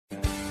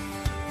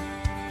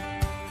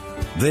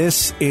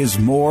This is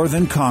More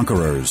Than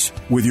Conquerors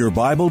with your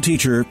Bible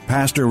teacher,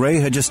 Pastor Ray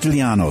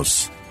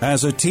Hagestilianos.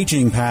 As a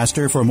teaching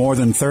pastor for more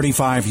than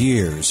 35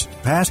 years,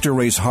 Pastor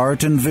Ray's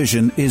heart and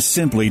vision is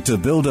simply to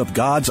build up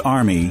God's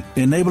army,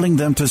 enabling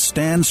them to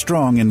stand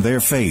strong in their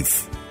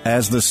faith.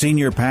 As the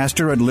senior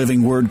pastor at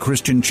Living Word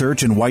Christian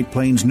Church in White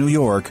Plains, New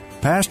York,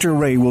 Pastor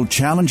Ray will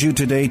challenge you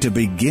today to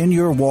begin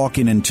your walk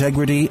in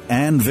integrity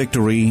and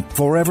victory,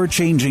 forever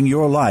changing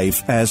your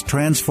life as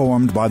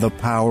transformed by the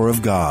power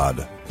of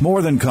God.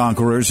 More Than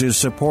Conquerors is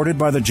supported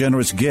by the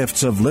generous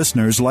gifts of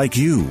listeners like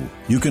you.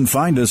 You can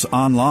find us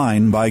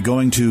online by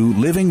going to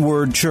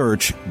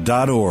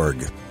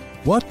livingwordchurch.org.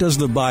 What does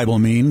the Bible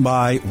mean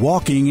by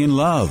walking in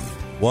love?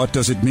 What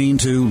does it mean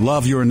to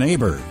love your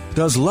neighbor?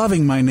 Does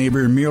loving my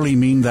neighbor merely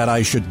mean that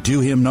I should do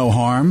him no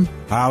harm?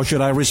 How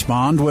should I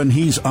respond when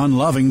he's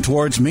unloving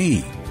towards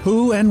me?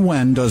 Who and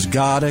when does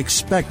God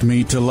expect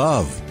me to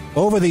love?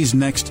 Over these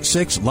next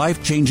 6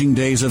 life-changing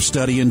days of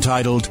study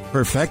entitled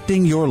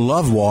Perfecting Your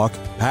Love Walk,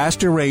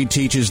 Pastor Ray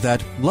teaches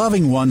that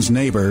loving one's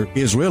neighbor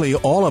is really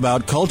all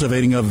about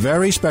cultivating a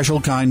very special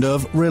kind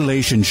of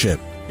relationship.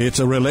 It's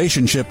a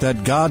relationship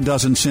that God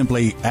doesn't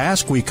simply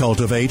ask we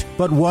cultivate,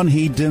 but one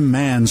He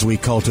demands we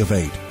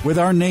cultivate, with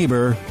our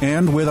neighbor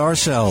and with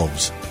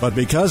ourselves. But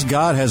because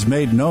God has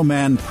made no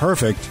man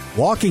perfect,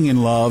 walking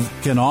in love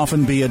can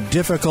often be a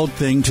difficult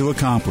thing to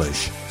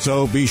accomplish.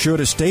 So be sure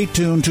to stay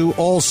tuned to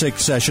all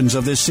 6 sessions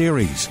of this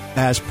series,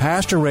 as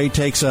Pastor Ray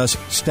takes us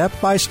step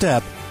by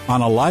step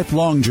on a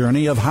lifelong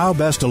journey of how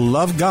best to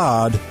love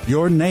God,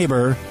 your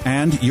neighbor,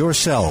 and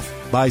yourself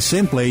by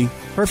simply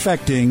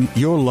perfecting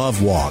your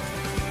love walk.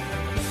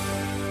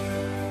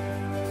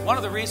 One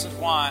of the reasons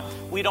why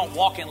we don't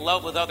walk in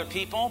love with other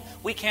people,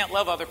 we can't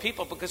love other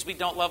people because we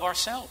don't love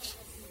ourselves.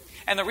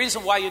 And the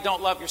reason why you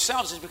don't love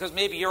yourselves is because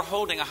maybe you're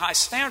holding a high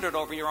standard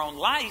over your own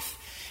life.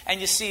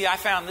 And you see, I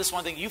found this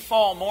one thing. You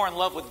fall more in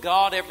love with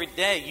God every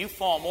day. You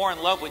fall more in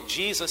love with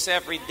Jesus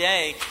every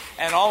day.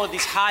 And all of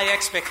these high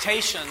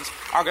expectations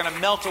are going to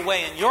melt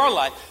away in your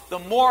life. The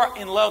more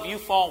in love you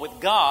fall with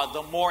God,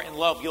 the more in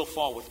love you'll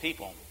fall with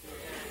people.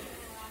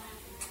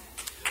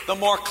 The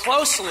more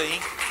closely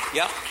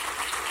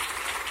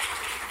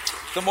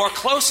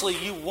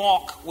you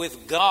walk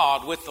with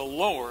God, with the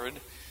Lord,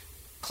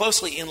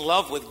 closely in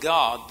love with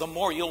God, the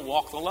more you'll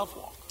walk the love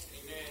walk.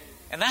 Amen.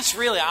 And that's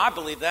really, I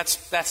believe,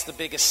 that's the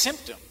biggest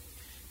symptom.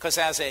 Because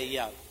as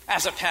a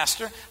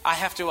pastor, I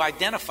have to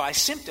identify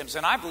symptoms.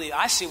 And I believe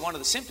I see one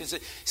of the symptoms.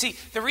 See,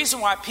 the reason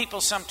why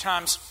people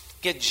sometimes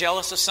get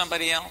jealous of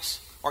somebody else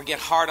or get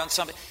hard on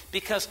somebody,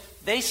 because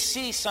they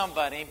see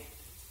somebody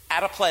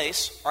at a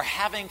place or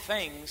having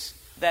things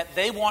that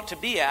they want to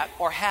be at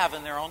or have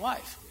in their own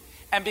life.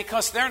 And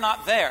because they're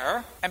not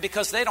there, and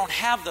because they don't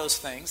have those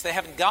things, they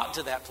haven't gotten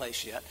to that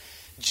place yet,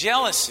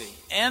 jealousy,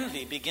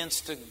 envy begins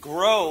to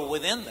grow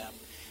within them.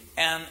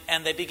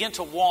 And they begin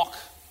to walk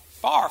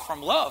far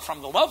from love,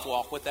 from the love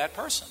walk with that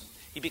person.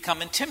 You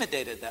become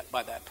intimidated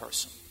by that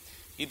person.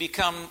 You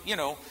become,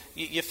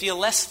 you feel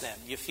less than.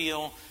 You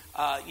feel,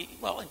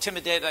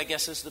 intimidated, I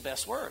guess, is the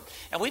best word.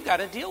 And we've got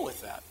to deal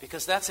with that,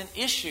 because that's an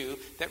issue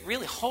that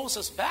really holds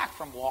us back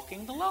from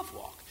walking the love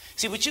walk.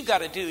 See, what you've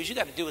got to do is you've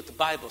got to do what the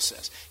Bible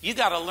says. You've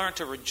got to learn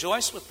to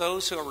rejoice with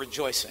those who are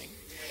rejoicing.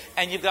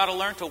 And you've got to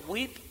learn to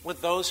weep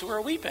with those who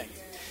are weeping.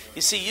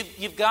 You see,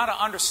 you've got to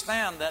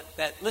understand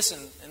that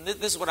listen, and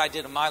this is what I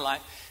did in my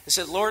life. I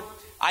said, Lord,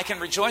 I can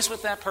rejoice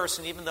with that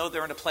person even though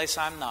they're in a place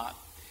I'm not.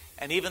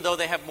 And even though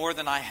they have more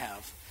than I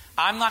have.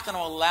 I'm not going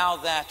to allow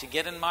that to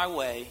get in my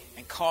way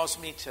and cause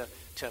me to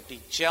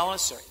be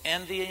jealous or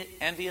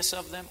envious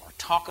of them or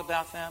talk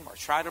about them or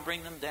try to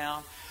bring them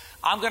down.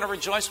 I'm going to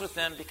rejoice with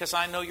them because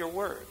I know your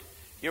word.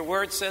 Your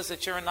word says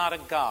that you're not a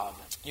God.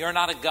 You're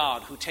not a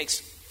God who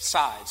takes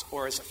sides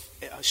or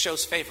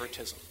shows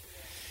favoritism.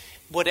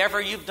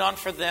 Whatever you've done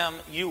for them,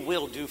 you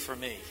will do for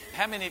me.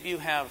 How many of you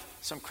have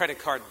some credit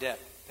card debt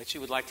that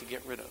you would like to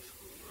get rid of?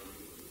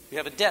 You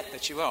have a debt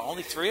that you owe.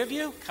 Only 3 of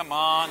you? Come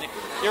on.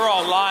 You're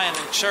all lying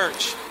in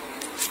church.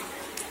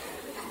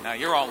 No,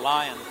 you're all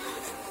lying.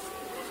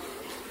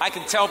 I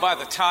can tell by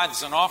the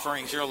tithes and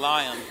offerings you're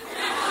lying.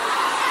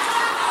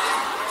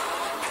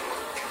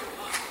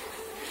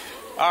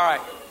 All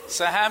right.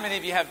 So how many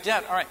of you have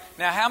debt? All right.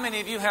 Now, how many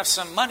of you have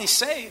some money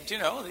saved?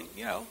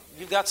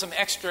 You've got some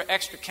extra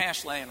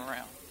cash laying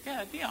around.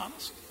 Yeah, be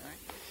honest. All right.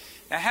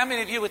 Now, how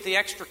many of you with the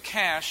extra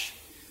cash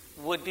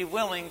would be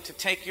willing to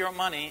take your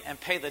money and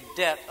pay the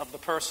debt of the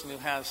person who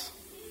has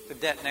the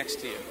debt next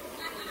to you?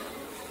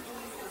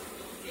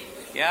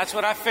 Yeah, that's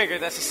what I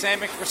figured. That's the same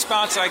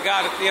response I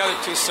got at the other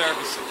 2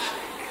 services.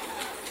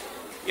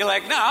 You're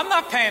like, no, I'm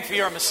not paying for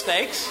your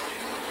mistakes.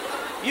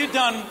 You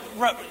done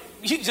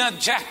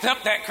jacked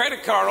up that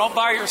credit card all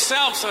by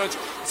yourself, so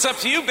it's up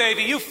to you,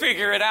 baby. You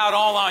figure it out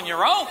all on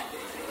your own.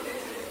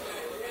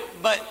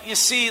 But you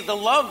see, the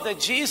love that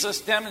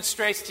Jesus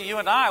demonstrates to you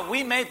and I,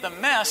 we made the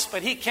mess,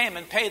 but He came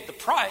and paid the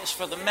price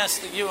for the mess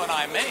that you and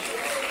I made.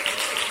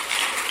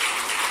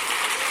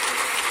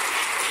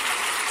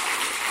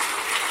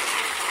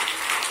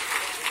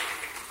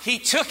 He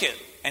took it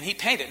And he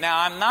paid it. Now,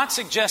 I'm not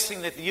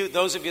suggesting that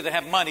those of you that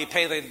have money,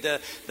 pay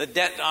the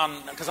debt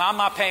on, because I'm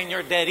not paying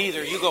your debt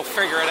either. You go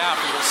figure it out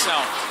for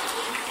yourself.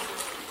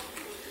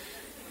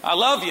 I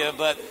love you,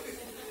 but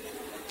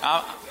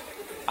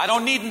I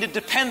don't need any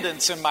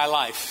dependence in my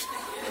life.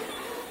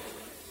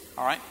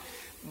 All right?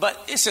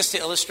 But it's just to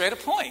illustrate a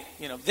point.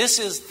 This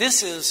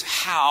is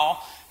how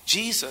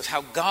Jesus,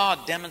 how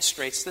God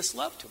demonstrates this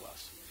love to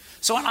us.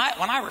 So when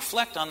I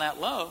reflect on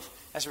that love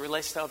as it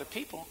relates to other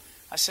people,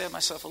 I say to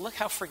myself, well, look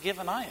how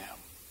forgiven I am.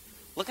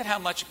 Look at how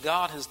much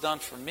God has done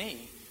for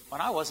me when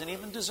I wasn't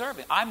even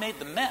deserving. I made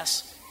the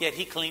mess, yet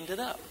he cleaned it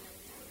up.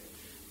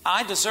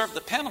 I deserved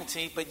the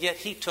penalty, but yet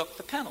he took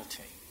the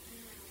penalty.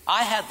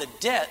 I had the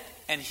debt,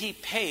 and he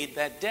paid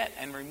that debt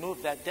and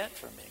removed that debt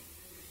for me.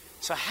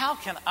 So how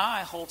can I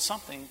hold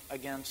something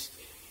against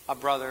a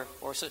brother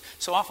or sister?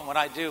 So often what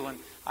I do when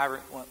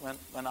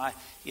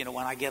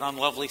I get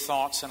unlovely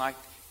thoughts and I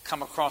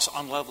come across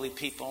unlovely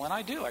people, and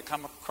I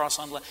come across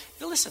unlovely.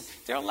 Listen,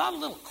 there are a lot of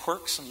little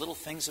quirks and little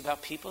things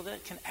about people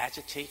that can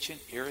agitate you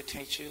and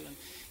irritate you,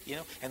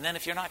 and then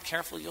if you're not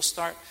careful, you'll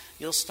start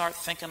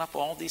thinking up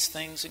all these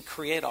things and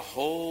create a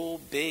whole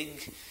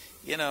big,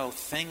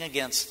 thing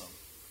against them.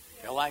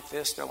 They're like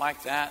this, they're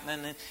like that,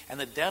 and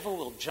the devil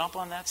will jump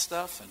on that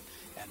stuff and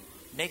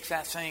make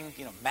that thing,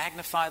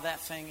 magnify that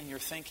thing in your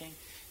thinking,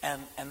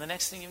 and the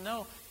next thing you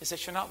know is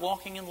that you're not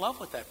walking in love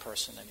with that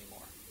person anymore.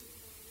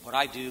 What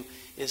I do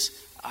is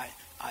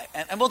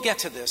and we'll get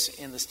to this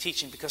in this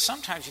teaching, because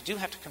sometimes you do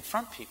have to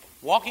confront people.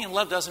 Walking in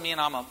love doesn't mean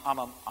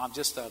I'm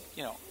just a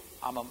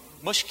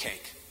mush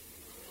cake.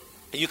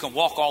 You can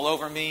walk all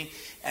over me,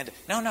 and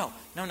no.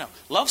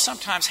 Love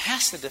sometimes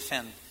has to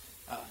defend,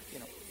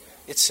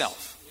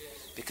 itself,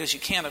 because you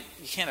can't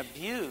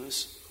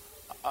abuse.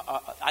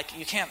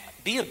 You can't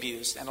be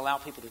abused and allow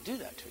people to do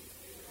that to you.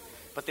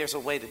 But there's a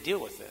way to deal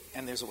with it,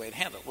 and there's a way to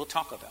handle it. We'll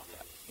talk about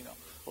that.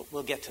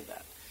 We'll get to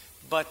that.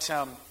 But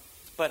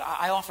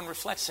I often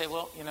reflect, say,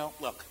 well,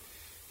 look,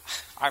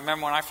 I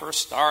remember when I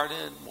first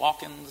started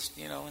walking,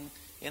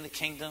 in the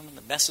kingdom, and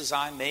the messes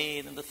I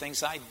made and the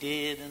things I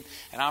did,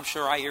 and I'm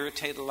sure I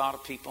irritated a lot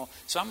of people.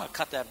 So I'm going to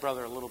cut that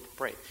brother a little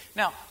break.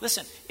 Now,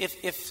 listen,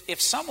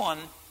 if someone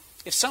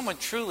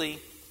truly,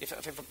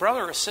 if a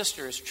brother or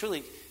sister is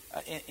truly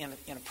in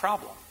a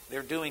problem,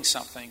 they're doing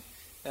something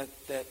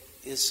that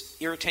is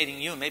irritating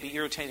you and maybe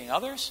irritating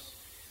others,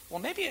 well,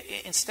 maybe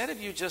instead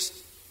of you just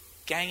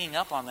ganging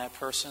up on that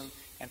person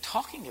and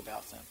talking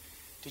about them,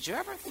 did you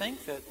ever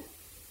think that,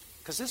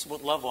 because this is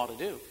what love ought to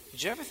do,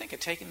 did you ever think of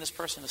taking this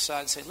person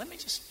aside and say, let me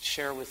just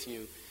share with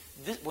you,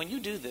 when you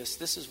do this,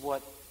 this is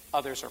what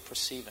others are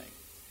perceiving.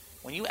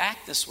 When you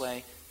act this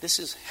way, this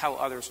is how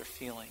others are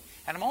feeling.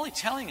 And I'm only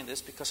telling you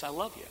this because I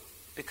love you.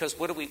 Because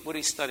what did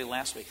we study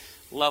last week?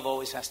 Love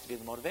always has to be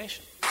the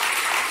motivation.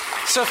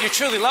 So if you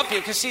truly love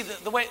people, because see,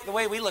 the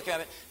way we look at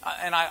it,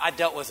 and I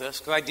dealt with this,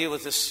 because I deal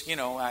with this,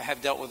 I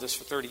have dealt with this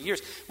for 30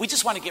 years. We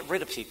just want to get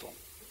rid of people.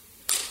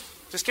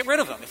 Just get rid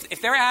of them.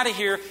 If they're out of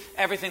here,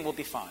 everything will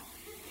be fine.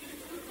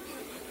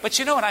 But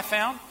you know what I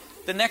found?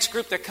 The next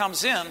group that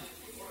comes in,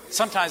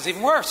 sometimes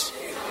even worse.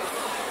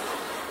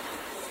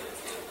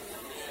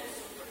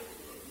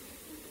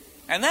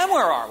 And then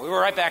where are we?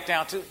 We're right back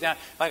down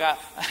like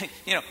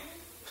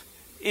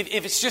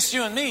if it's just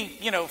you and me,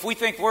 if we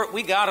think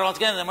we got it all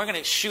together, then we're going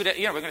to shoot it.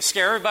 We're going to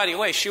scare everybody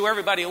away, shoo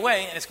everybody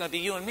away, and it's going to be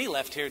you and me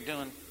left here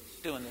doing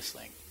this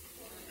thing.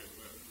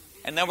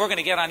 And then we're going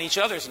to get on each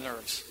other's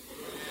nerves.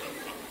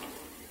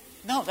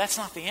 No, that's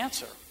not the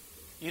answer.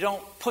 You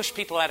don't push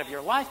people out of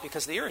your life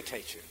because they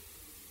irritate you,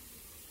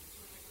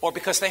 or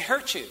because they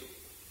hurt you,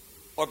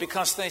 or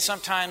because they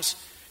sometimes,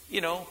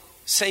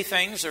 say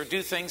things or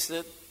do things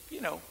that,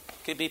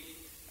 could be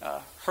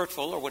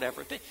hurtful or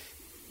whatever.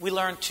 We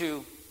learn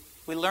to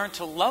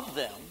love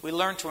them. We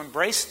learn to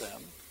embrace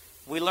them.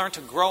 We learn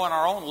to grow in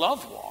our own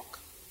love walk.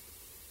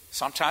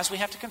 Sometimes we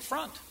have to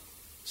confront.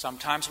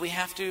 Sometimes we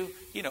have to,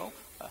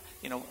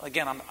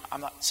 again,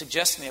 I'm not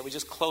suggesting that we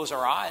just close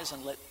our eyes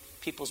and let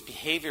people's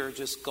behavior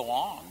just go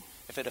on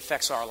if it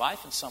affects our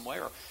life in some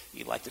way, or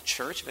you like the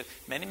church. But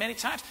many, many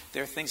times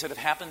there are things that have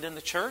happened in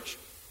the church,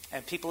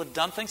 and people have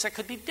done things that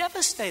could be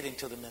devastating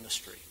to the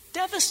ministry,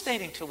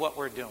 devastating to what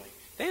we're doing.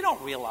 They don't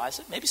realize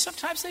it. Maybe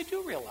sometimes they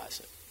do realize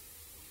it.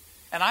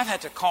 And I've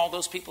had to call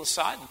those people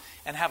aside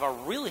and have a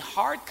really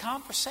hard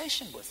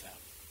conversation with them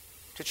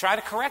to try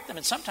to correct them.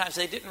 And sometimes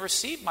they didn't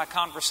receive my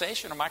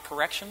conversation or my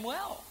correction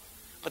well.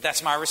 But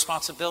that's my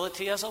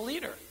responsibility as a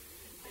leader.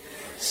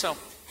 So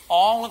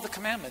all of the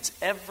commandments,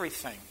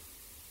 everything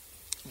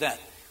that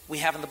we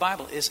have in the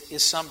Bible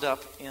is summed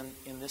up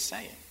in this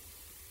saying.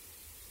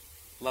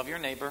 Love your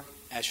neighbor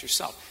as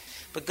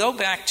yourself. But go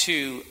back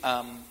to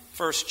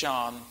 1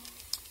 John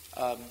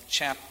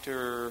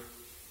chapter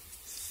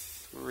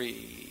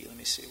 3. Let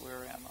me see,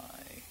 where am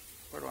I?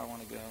 Where do I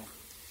want to go?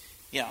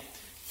 Yeah,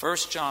 1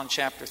 John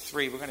chapter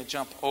 3. We're going to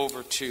jump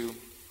over to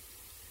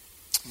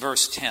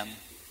verse 10.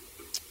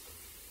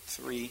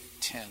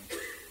 3:10.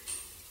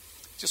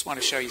 Just want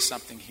to show you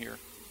something here.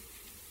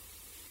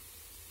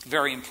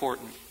 Very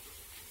important.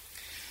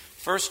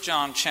 1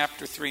 John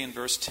chapter 3 and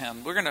verse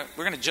 10. We're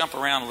gonna jump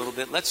around a little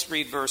bit. Let's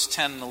read verse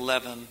 10 and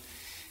 11,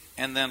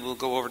 and then we'll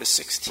go over to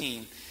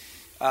 16.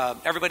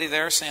 Everybody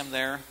there? Say I'm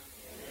there.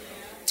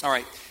 All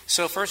right.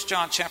 So 1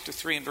 John chapter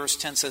 3 and verse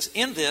 10 says,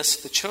 "In this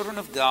the children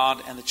of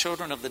God and the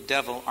children of the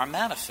devil are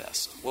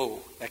manifest."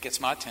 Whoa, that gets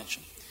my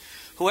attention.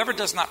 "Whoever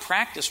does not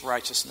practice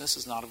righteousness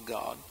is not of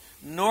God,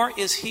 nor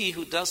is he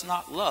who does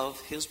not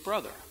love his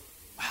brother."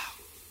 Wow.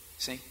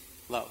 See?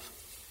 Love.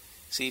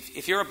 See,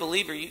 if you're a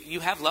believer,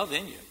 you have love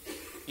in you.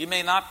 You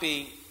may not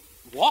be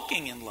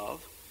walking in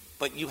love,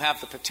 but you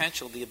have the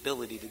potential, the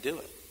ability to do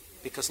it,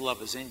 because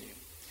love is in you.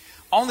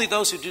 Only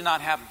those who do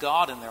not have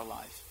God in their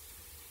life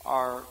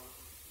are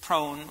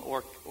prone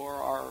or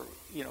are,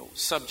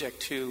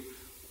 subject to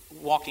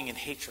walking in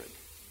hatred.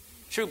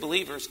 True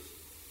believers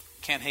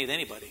can't hate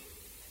anybody.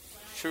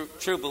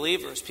 True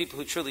believers, people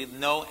who truly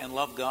know and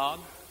love God,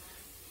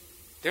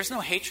 there's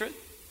no hatred.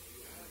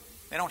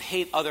 They don't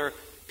hate other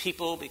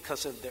people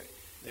because of their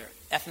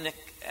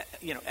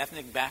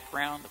ethnic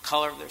background, the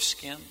color of their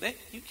skin.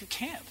 You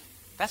can't.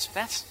 That's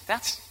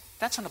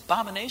an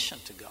abomination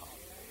to God.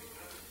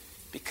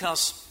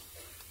 Because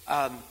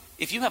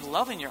if you have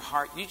love in your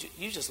heart,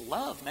 you just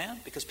love, man,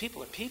 because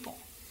people are people.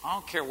 I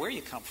don't care where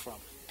you come from.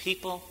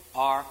 People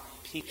are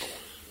people.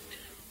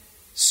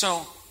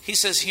 So he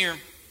says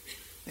here,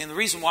 and the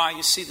reason why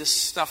you see this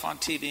stuff on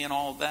TV and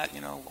all of that,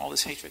 all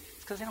this hatred, it's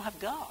because they don't have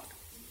God.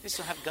 They just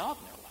don't have God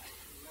in their life.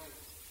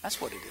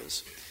 That's what it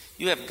is.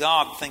 You have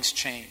God, things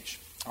change.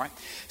 All right.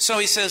 So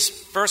he says,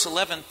 verse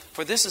 11,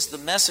 "For this is the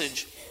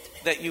message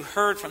that you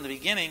heard from the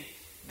beginning,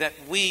 that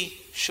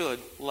we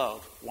should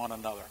love one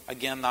another."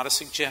 Again, not a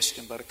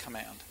suggestion, but a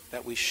command,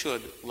 that we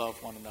should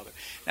love one another.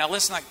 Now,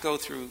 let's not go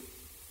through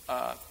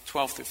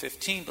 12 through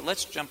 15, but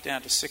let's jump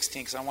down to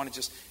 16, because I want to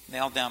just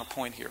nail down a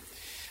point here.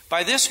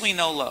 "By this we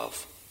know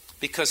love,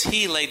 because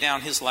he laid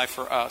down his life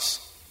for us,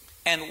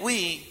 and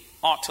we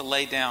ought to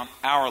lay down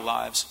our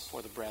lives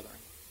for the brethren."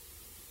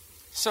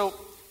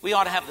 So we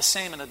ought to have the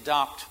same and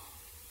adopt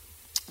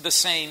the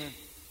same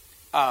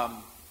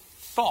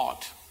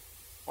thought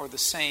or the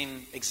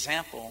same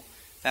example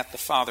that the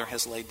Father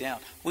has laid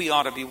down. We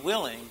ought to be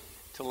willing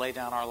to lay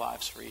down our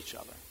lives for each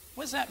other.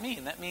 What does that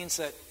mean? That means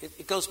that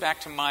it goes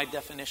back to my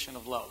definition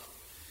of love.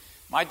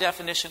 My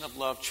definition of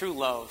love, true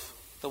love,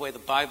 the way the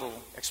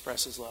Bible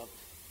expresses love.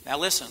 Now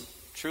listen,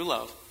 true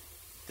love,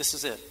 this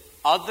is it.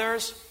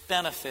 Others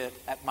benefit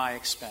at my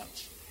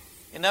expense.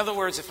 In other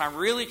words, if I'm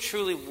really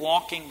truly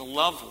walking the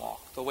love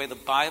walk, the way the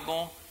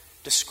Bible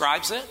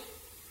describes it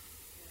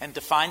and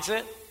defines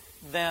it,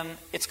 then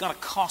it's going to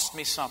cost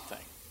me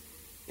something.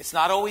 It's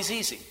not always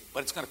easy,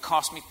 but it's going to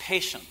cost me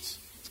patience.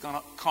 It's going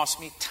to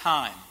cost me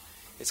time.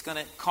 It's going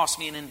to cost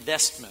me an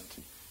investment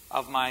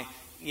of my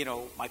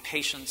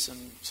patience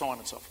and so on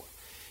and so forth.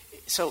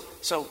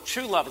 So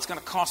true love, it's going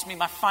to cost me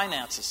my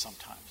finances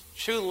sometimes.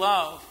 True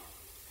love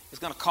is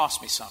going to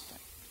cost me something.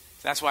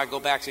 That's why I go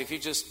back to if you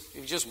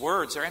just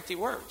words, they're empty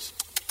words.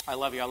 I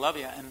love you,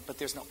 but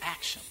there's no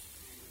action.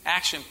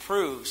 Action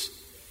proves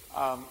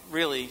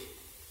really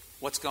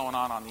what's going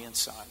on the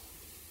inside,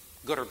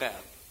 good or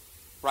bad,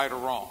 right or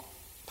wrong,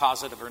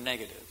 positive or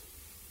negative.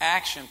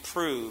 Action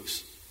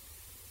proves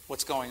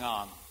what's going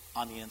on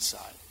the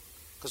inside,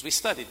 because we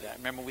studied that.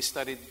 Remember, we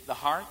studied the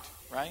heart,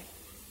 right?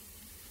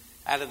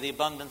 Out of the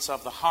abundance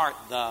of the heart,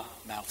 the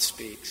mouth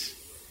speaks,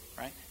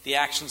 right? The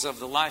actions of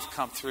the life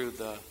come through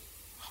the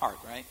heart,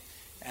 right?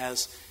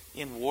 As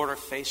in water,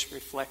 face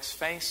reflects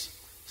face,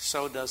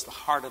 so does the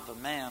heart of a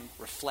man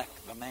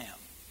reflect the man.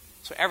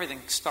 So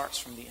everything starts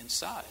from the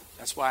inside.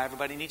 That's why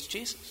everybody needs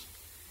Jesus.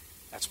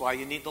 That's why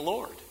you need the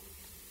Lord,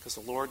 because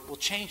the Lord will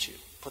change you,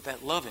 put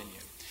that love in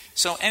you.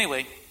 So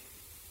anyway,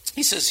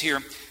 he says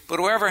here, "But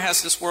whoever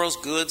has this world's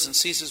goods and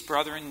sees his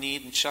brother in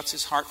need and shuts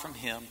his heart from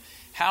him,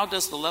 how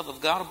does the love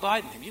of God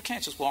abide in him?" You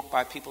can't just walk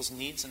by people's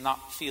needs and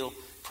not feel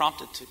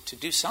prompted to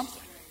do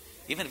something.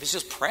 Even if it's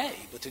just pray,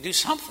 but to do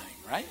something,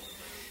 right?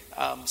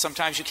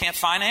 Sometimes you can't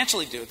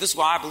financially do it. This is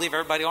why I believe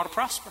everybody ought to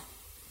prosper.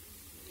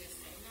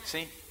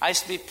 See, I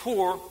used to be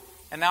poor,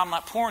 and now I'm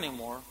not poor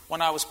anymore.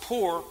 When I was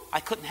poor, I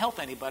couldn't help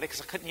anybody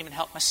because I couldn't even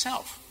help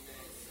myself.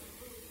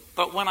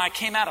 But when I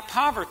came out of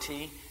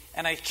poverty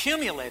and I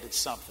accumulated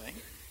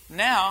something,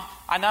 now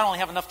I not only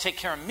have enough to take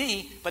care of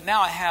me, but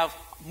now I have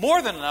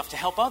more than enough to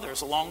help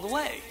others along the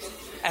way,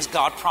 as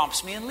God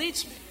prompts me and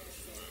leads me.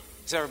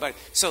 Is everybody?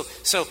 So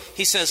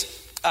he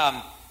says,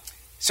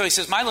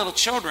 "My little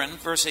children,"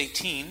 verse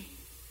 18,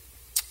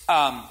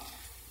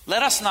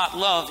 "let us not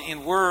love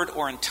in word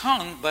or in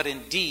tongue, but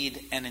in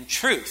deed and in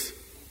truth."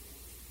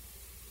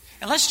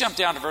 And let's jump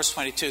down to verse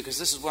 22, because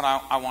this is what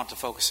I want to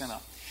focus in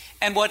on.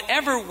 "And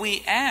whatever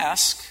we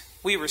ask,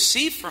 we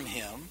receive from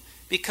him,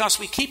 because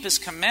we keep his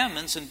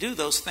commandments and do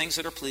those things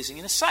that are pleasing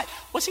in his sight."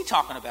 What's he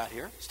talking about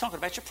here? He's talking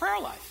about your prayer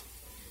life.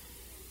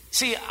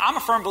 See, I'm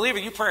a firm believer,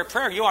 you pray a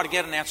prayer, you ought to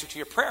get an answer to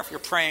your prayer if you're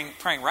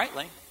praying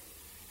rightly.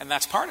 And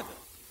that's part of it.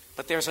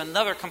 But there's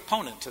another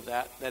component to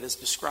that is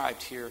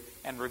described here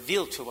and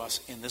revealed to us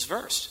in this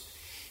verse.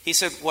 He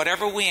said,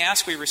 "Whatever we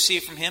ask, we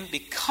receive from him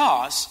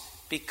because,"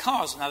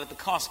 now the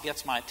because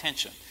gets my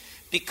attention,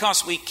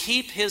 because we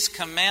keep his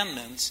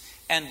commandments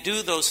and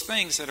do those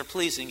things that are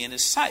pleasing in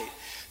his sight.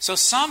 So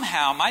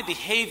somehow my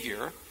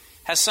behavior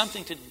has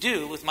something to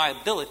do with my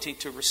ability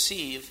to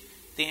receive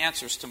the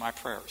answers to my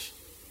prayers.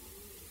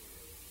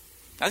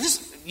 Now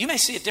you may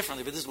see it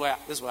differently, but this is the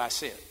way I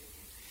see it.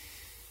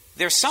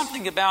 There's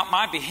something about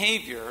my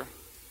behavior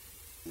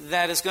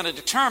that is going to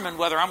determine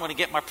whether I'm going to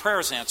get my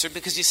prayers answered,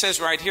 because he says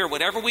right here,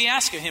 whatever we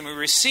ask of him, we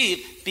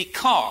receive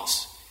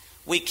because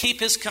we keep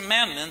his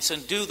commandments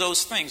and do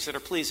those things that are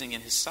pleasing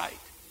in his sight.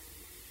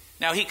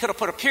 Now, he could have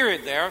put a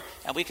period there,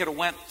 and we could have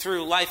went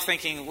through life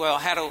thinking, well,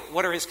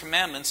 what are his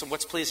commandments and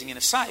what's pleasing in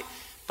his sight?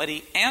 But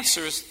he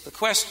answers the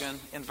question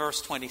in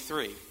verse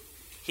 23.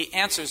 He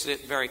answers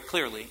it very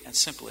clearly and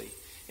simply.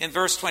 In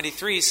verse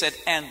 23, he said,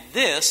 and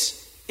this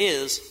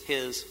is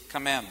his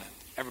commandment.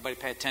 Everybody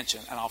pay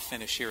attention, and I'll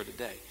finish here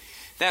today.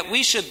 That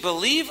we should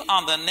believe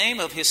on the name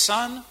of his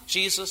Son,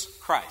 Jesus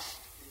Christ.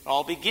 It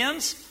all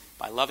begins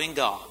by loving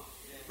God,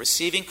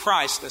 receiving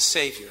Christ as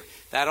Savior.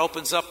 That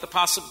opens up the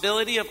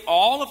possibility of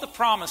all of the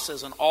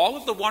promises and all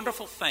of the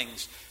wonderful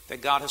things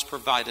that God has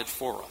provided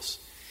for us.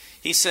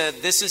 He said,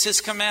 this is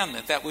his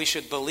commandment, that we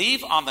should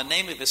believe on the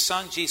name of his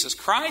Son, Jesus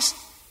Christ,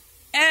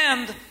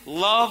 and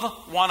love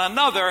one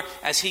another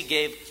as he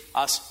gave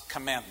us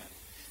commandment.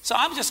 So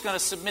I'm just going to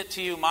submit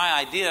to you my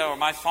idea or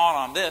my thought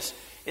on this,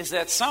 is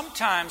that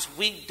sometimes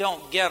we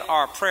don't get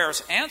our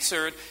prayers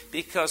answered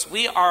because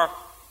we are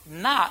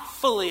not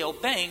fully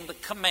obeying the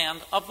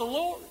command of the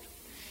Lord.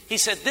 He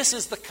said this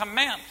is the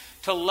command,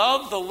 to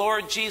love the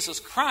Lord Jesus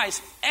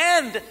Christ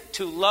and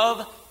to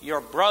love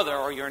your brother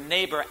or your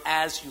neighbor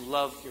as you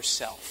love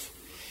yourself.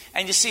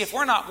 And you see, if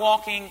we're not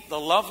walking the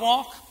love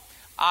walk,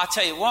 I'll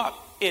tell you what,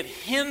 it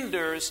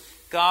hinders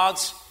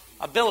God's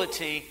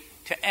ability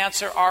to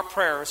answer our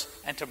prayers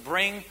and to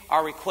bring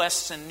our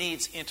requests and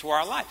needs into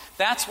our life.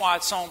 That's why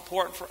it's so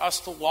important for us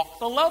to walk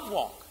the love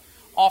walk.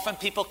 Often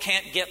people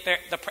can't get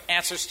the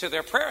answers to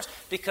their prayers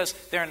because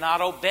they're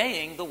not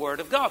obeying the Word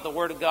of God. The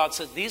Word of God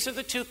says these are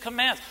the two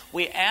commands.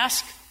 We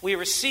ask, we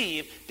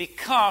receive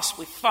because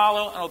we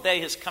follow and obey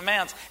his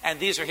commands, and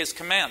these are his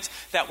commands.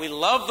 That we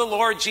love the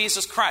Lord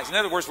Jesus Christ. In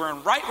other words, we're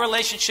in right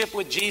relationship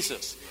with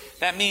Jesus.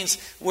 That means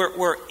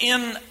we're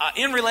in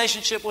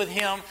relationship with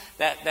him,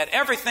 that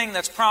everything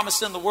that's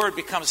promised in the Word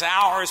becomes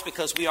ours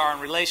because we are in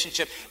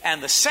relationship.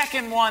 And the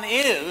second one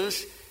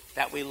is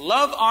that we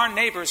love our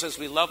neighbors as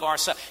we love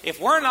ourselves. If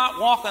we're not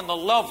walking the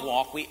love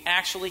walk, we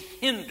actually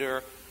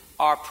hinder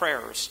our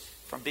prayers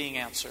from being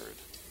answered.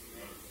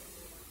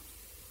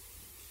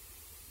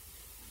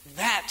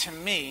 That, to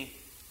me,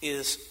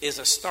 is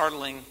a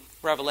startling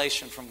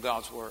revelation from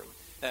God's Word.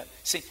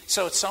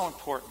 So it's so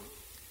important.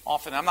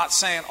 Often, I'm not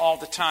saying all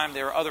the time,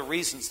 there are other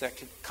reasons that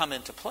could come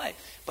into play.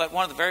 But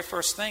one of the very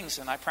first things,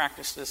 and I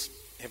practice this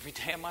every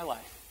day of my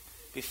life,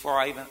 before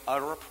I even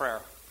utter a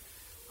prayer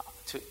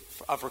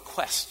of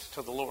request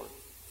to the Lord.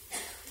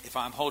 If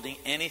I'm holding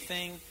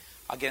anything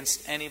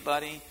against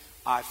anybody,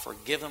 I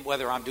forgive them,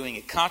 whether I'm doing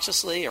it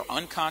consciously or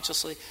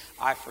unconsciously.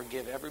 I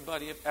forgive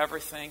everybody of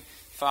everything.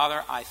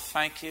 Father, I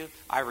thank you.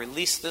 I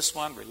release this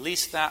one,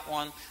 release that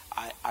one.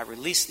 I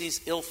release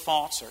these ill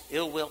thoughts or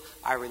ill will.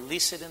 I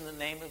release it in the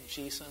name of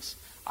Jesus.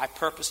 I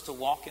purpose to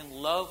walk in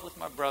love with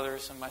my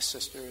brothers and my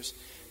sisters.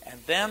 And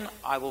then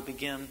I will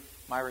begin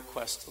my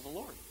request to the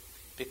Lord.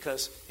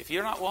 Because if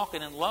you're not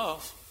walking in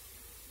love,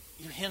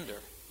 you hinder,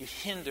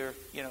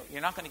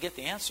 you're not going to get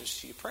the answers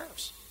to your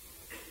prayers.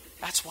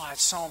 That's why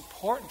it's so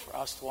important for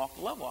us to walk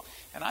the love walk.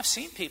 And I've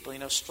seen people,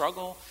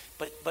 struggle,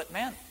 but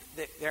man,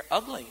 they're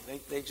ugly.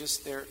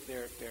 They're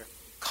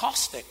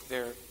caustic.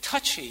 They're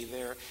touchy.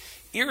 They're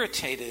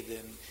irritated,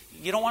 and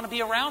you don't want to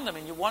be around them,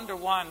 and you wonder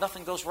why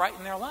nothing goes right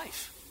in their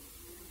life.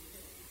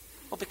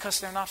 Well,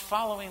 because they're not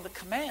following the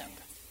command.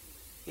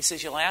 He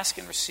says you'll ask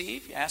and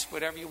receive. You ask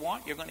whatever you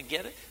want, you're going to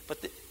get it.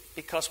 But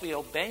because we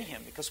obey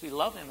him, because we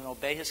love him and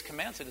obey his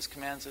commands, and his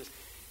commands is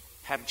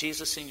have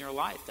Jesus in your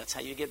life. That's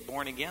how you get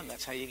born again.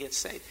 That's how you get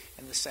saved.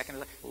 And the second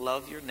is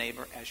love your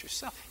neighbor as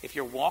yourself. If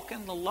you're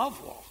walking the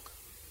love walk,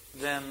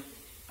 then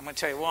I'm going to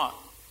tell you what.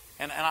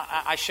 And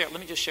I share. Let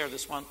me just share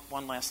this one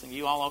last thing.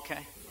 You all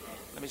okay?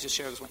 Let me just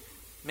share this one.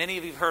 Many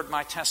of you have heard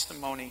my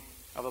testimony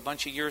of a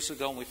bunch of years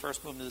ago when we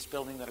first moved into this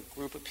building, that a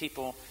group of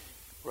people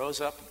rose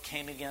up and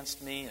came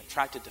against me and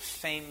tried to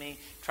defame me,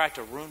 tried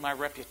to ruin my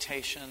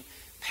reputation,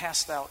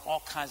 passed out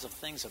all kinds of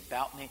things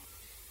about me.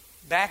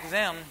 Back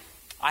then,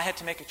 I had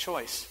to make a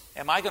choice.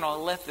 Am I going to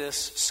let this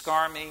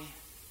scar me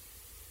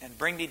and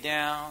bring me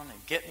down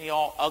and get me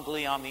all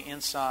ugly on the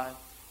inside?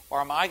 Or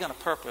am I going to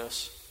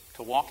purpose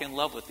to walk in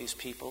love with these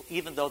people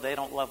even though they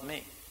don't love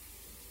me?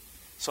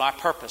 So I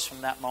purpose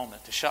from that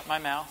moment to shut my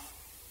mouth,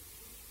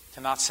 to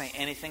not say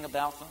anything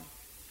about them,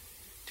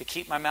 to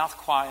keep my mouth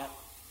quiet,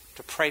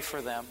 to pray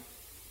for them,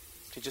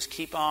 to just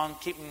keep on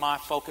keeping my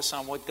focus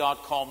on what God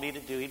called me to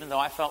do, even though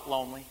I felt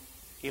lonely,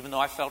 even though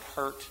I felt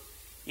hurt,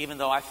 even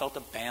though I felt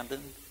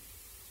abandoned,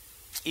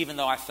 even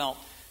though I felt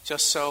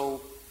just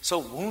so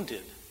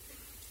wounded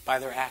by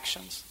their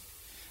actions.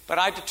 But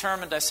I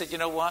determined, I said, you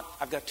know what?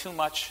 I've got too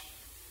much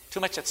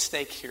at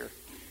stake here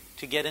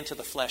to get into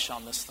the flesh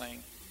on this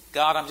thing.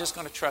 God, I'm just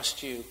going to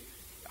trust you.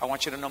 I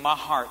want you to know my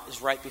heart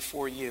is right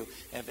before you.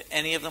 And if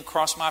any of them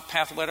cross my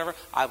path or whatever,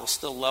 I will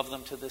still love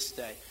them to this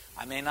day.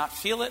 I may not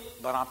feel it,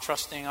 but I'm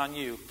trusting on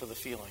you for the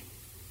feeling.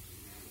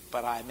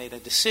 But I made a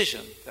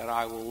decision that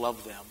I will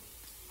love them.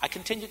 I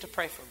continue to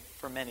pray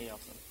for many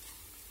of them.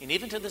 And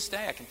even to this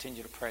day, I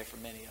continue to pray for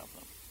many of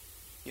them.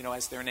 You know,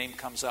 as their name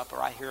comes up or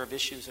I hear of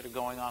issues that are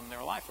going on in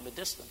their life from a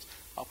distance,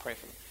 I'll pray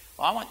for them.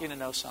 Well, I want you to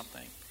know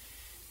something.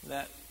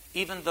 That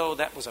even though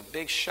that was a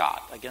big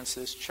shot against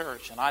this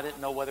church, and I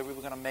didn't know whether we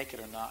were going to make it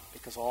or not,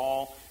 because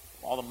all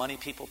the money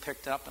people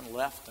picked up and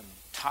left, and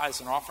tithes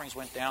and offerings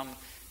went down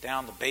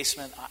the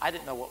basement, I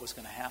didn't know what was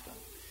going to happen.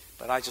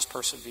 But I just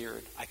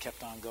persevered. I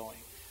kept on going.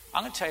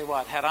 I'm going to tell you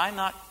what, had I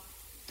not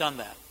done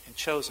that and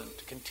chosen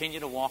to continue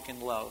to walk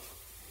in love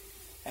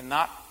and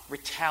not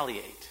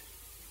retaliate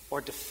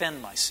or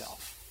defend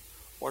myself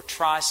or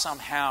try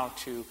somehow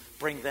to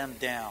bring them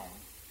down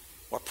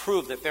or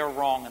prove that they're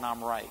wrong and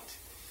I'm right.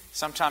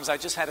 Sometimes I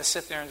just had to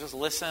sit there and just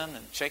listen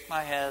and shake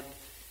my head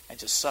and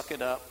just suck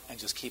it up and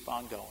just keep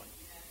on going.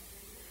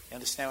 You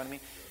understand what I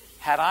mean?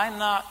 Had I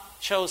not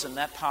chosen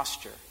that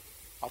posture,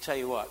 I'll tell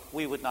you what,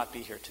 we would not be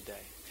here today.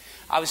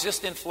 I was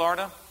just in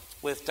Florida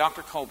with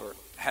Dr. Colbert,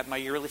 had my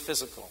yearly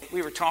physical.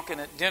 We were talking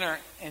at dinner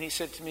and he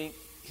said to me,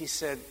 he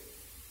said,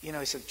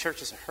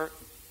 churches are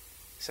hurting.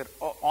 He said,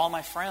 all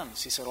my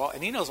friends, he said,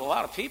 and he knows a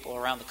lot of people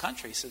around the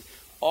country. He said,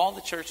 all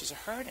the churches are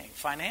hurting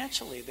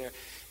financially. Their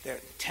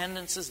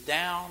attendance is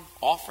down.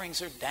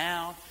 Offerings are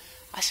down.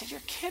 I said,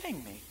 you're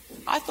kidding me.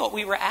 I thought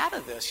we were out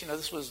of this. You know,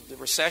 this was the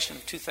recession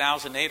of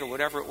 2008 or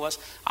whatever it was.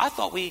 I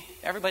thought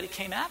everybody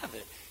came out of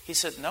it. He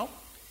said, no.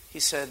 He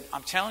said,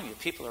 I'm telling you,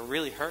 people are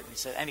really hurting. He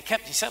said, and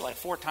he said like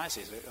 4 times.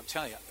 He said, I'm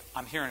telling you,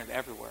 I'm hearing it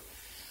everywhere.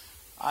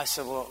 I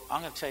said, well,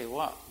 I'm going to tell you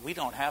what. We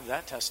don't have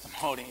that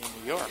testimony in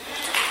New York.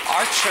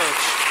 Our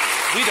church,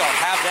 we don't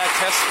have that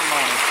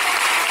testimony.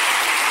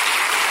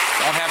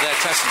 Don't have that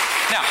testimony.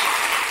 Now,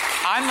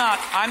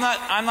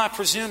 I'm not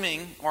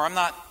presuming, or I'm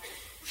not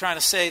trying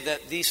to say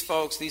that these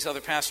folks, these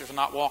other pastors are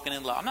not walking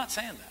in love. I'm not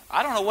saying that.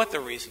 I don't know what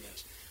the reason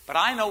is. But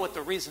I know what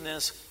the reason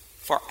is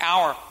for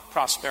our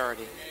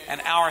prosperity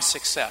and our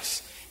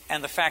success.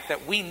 And the fact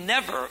that we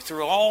never,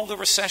 through all the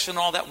recession and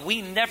all that,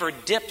 we never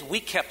dipped. We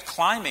kept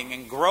climbing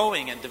and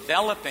growing and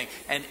developing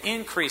and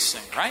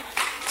increasing, right?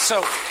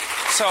 So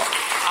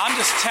I'm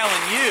just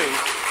telling you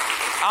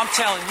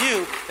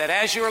that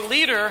as your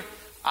leader,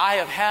 I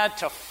have had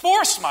to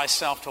force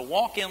myself to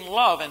walk in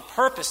love and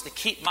purpose to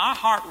keep my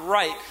heart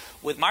right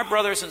with my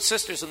brothers and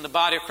sisters in the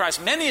body of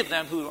Christ, many of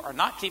them who are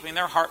not keeping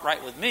their heart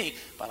right with me,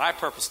 but I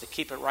purpose to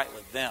keep it right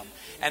with them.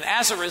 And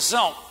as a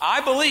result,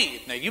 I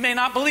believe, now you may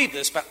not believe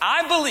this, but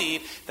I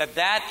believe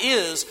that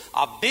is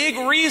a big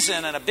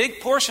reason and a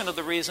big portion of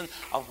the reason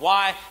of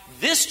why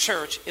this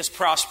church is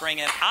prospering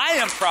and I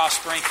am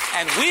prospering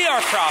and we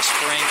are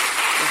prospering,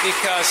 is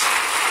because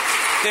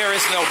there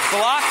is no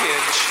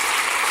blockage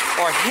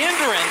or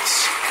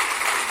hindrance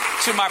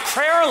to my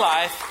prayer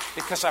life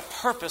because I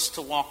purpose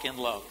to walk in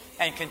love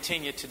and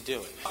continue to do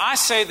it. I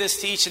say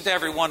this to each and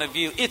every one of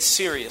you. It's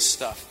serious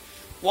stuff.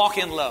 Walk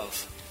in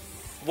love.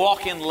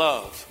 Walk in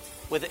love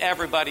with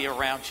everybody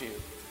around you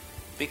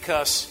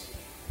because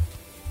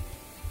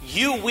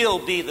you will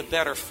be the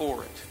better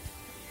for it.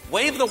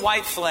 Wave the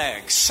white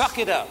flag. Suck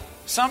it up.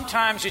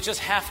 Sometimes you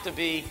just have to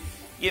be,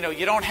 you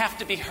don't have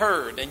to be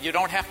heard and you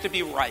don't have to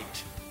be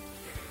right.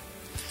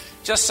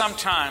 Just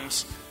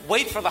sometimes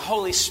wait for the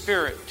Holy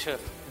Spirit to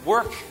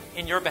work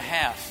in your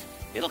behalf.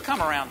 It'll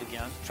come around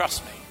again.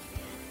 Trust me.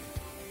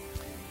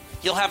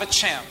 You'll have a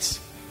chance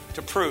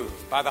to prove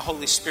by the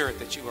Holy Spirit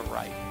that you were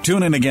right.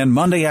 Tune in again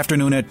Monday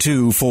afternoon at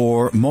 2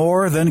 for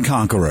More Than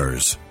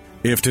Conquerors.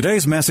 If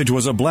today's message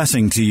was a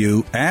blessing to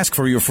you, ask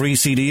for your free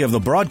CD of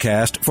the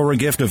broadcast for a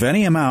gift of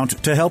any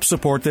amount to help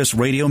support this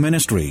radio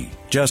ministry.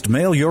 Just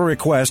mail your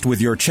request with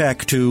your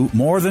check to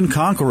More Than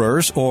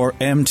Conquerors, or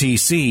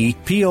MTC,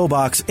 P.O.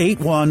 Box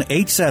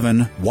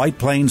 8187, White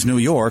Plains, New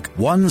York,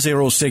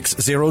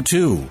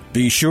 10602.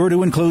 Be sure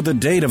to include the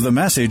date of the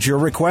message you're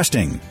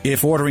requesting.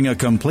 If ordering a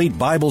complete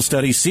Bible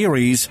study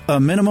series,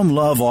 a minimum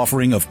love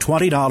offering of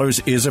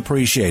 $20 is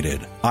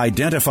appreciated.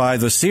 Identify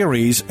the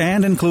series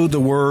and include the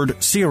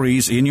word series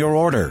in your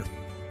order.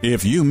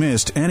 If you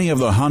missed any of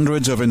the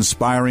hundreds of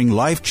inspiring,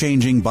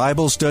 life-changing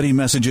Bible study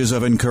messages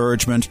of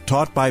encouragement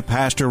taught by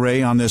Pastor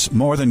Ray on this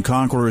More Than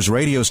Conquerors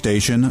radio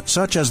station,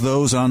 such as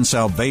those on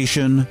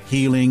salvation,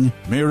 healing,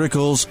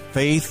 miracles,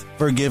 faith,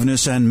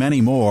 forgiveness, and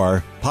many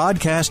more,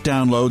 podcast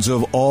downloads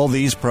of all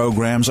these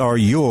programs are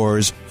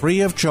yours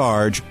free of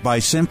charge by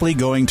simply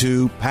going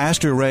to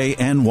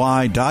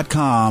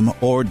PastorRayNY.com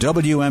or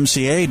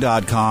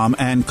WMCA.com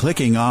and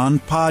clicking on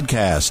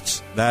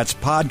Podcasts. That's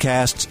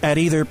podcasts at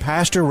either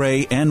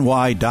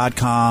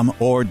PastorRayNY.com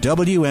or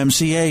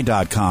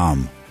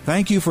WMCA.com.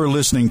 Thank you for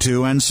listening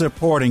to and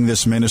supporting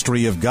this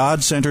ministry of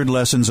God-centered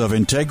lessons of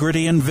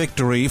integrity and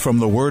victory from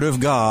the Word of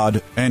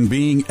God, and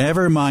being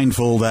ever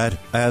mindful that,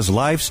 as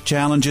life's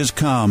challenges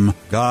come,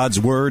 God's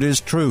Word is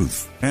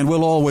truth and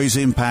will always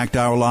impact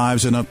our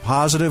lives in a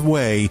positive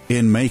way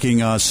in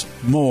making us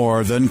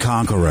more than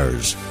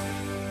conquerors.